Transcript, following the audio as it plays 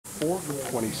4 for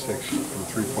 26 from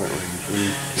three-point range. When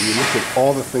you look at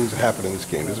all the things that happened in this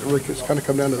game, does it really just kind of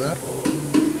come down to that?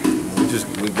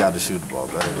 We've got to shoot the ball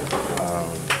better.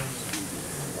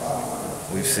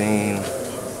 We've seen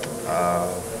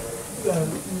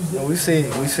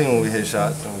when we hit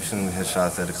shots, and we've seen when we hit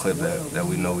shots at a clip that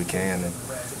we know we can. And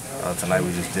tonight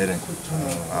we just didn't.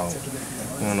 I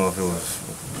don't know if it was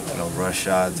rush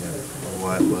shots or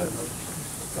what, but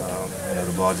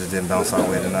the ball just didn't bounce our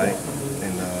way tonight,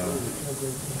 and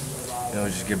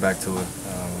just get back to it.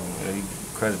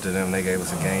 Credit to them, they gave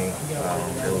us a game.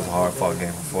 It was a hard-fought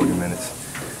game for 40 minutes.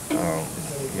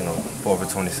 4 for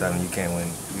 27, you can't win.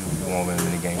 You won't win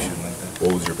many games shooting like that.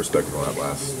 What was your perspective on that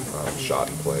last shot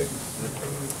and play?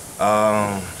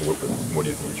 What do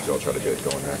you think you all try to get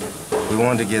going there? We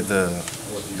wanted to get the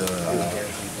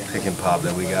pick and pop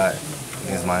that we got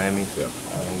against Miami. Yeah.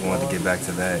 We wanted to get back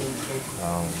to that.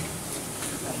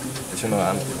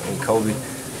 Kobe,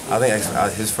 I think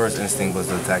his first instinct was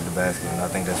to attack the basket, and I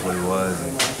think that's what he was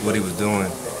and what he was doing.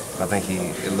 I think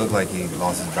it looked like he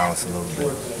lost his balance a little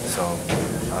bit. So,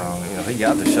 he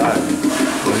got the shot.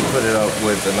 He put it up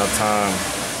with enough time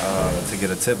to get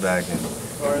a tip back, and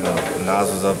Nas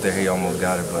was up there. He almost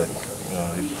got it, but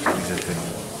he just couldn't.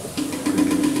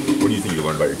 What do you think you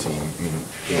learned about your team? I mean, it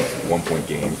was a 1-point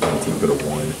game. The team could have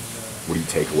won. What do you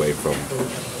take away from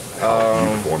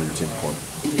your team perform?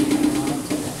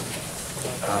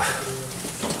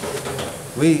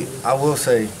 I will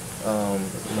say,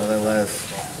 that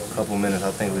last couple minutes,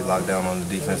 I think we locked down on the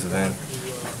defensive end,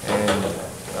 and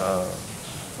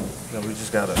we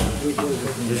just gotta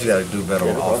do better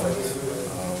on offense.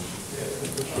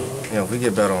 If we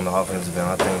get better on the offensive end,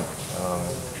 I think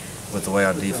with the way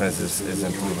our defense is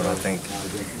improving, I think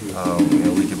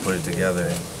we can put it together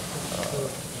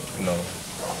and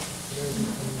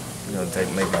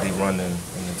make a deep run in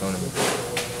the tournament.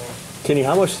 Kenny,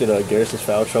 how much did Garrison's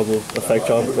foul trouble affect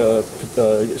y'all,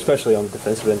 especially on the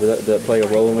defensive end? Did that play a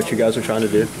role in what you guys were trying to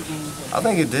do? I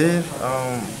think it did.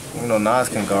 Nas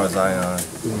can guard Zion.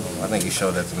 I think he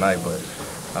showed that tonight, but,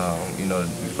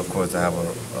 of course, to have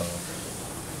a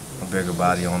bigger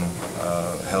body on him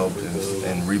helped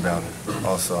and rebounding.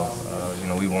 Also,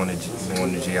 we wanted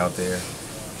G out there.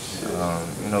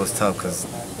 It's tough because,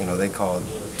 they called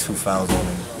 2 fouls on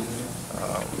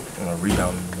him,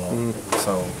 rebounding the ball.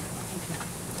 So,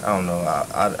 I don't know.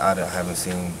 I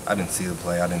didn't see the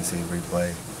play. I didn't see the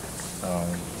replay.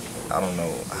 I don't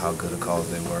know how good the calls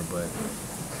they were, but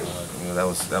that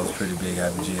was pretty big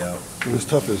having G out. As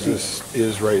tough as this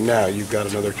is right now, you've got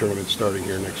another tournament starting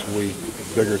here next week,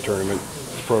 a bigger tournament.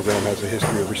 The program has a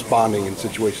history of responding in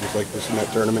situations like this in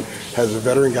that tournament. As a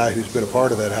veteran guy who's been a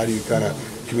part of that, how do you kind of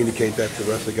communicate that to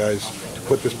the rest of the guys to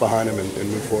put this behind them and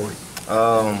move forward?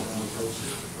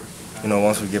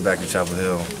 Once we get back to Chapel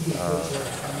Hill,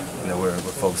 we're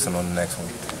focusing on the next one.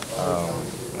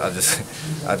 I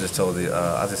just told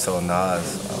Nas,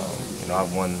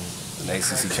 I've won an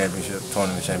ACC championship,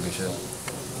 tournament championship,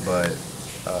 but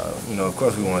of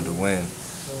course we wanted to win,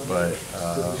 but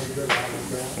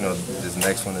this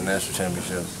next one, the national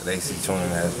championship, the ACC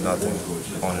tournament has nothing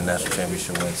on the national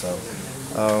championship win. So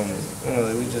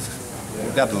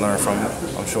we got to learn from it.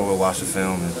 I'm sure we'll watch the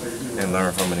film and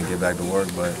learn from it and get back to work,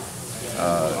 but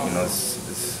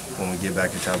when we get back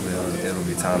to Chapel Hill, it'll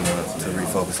be time to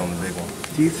refocus on the big one.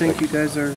 Do you think you guys are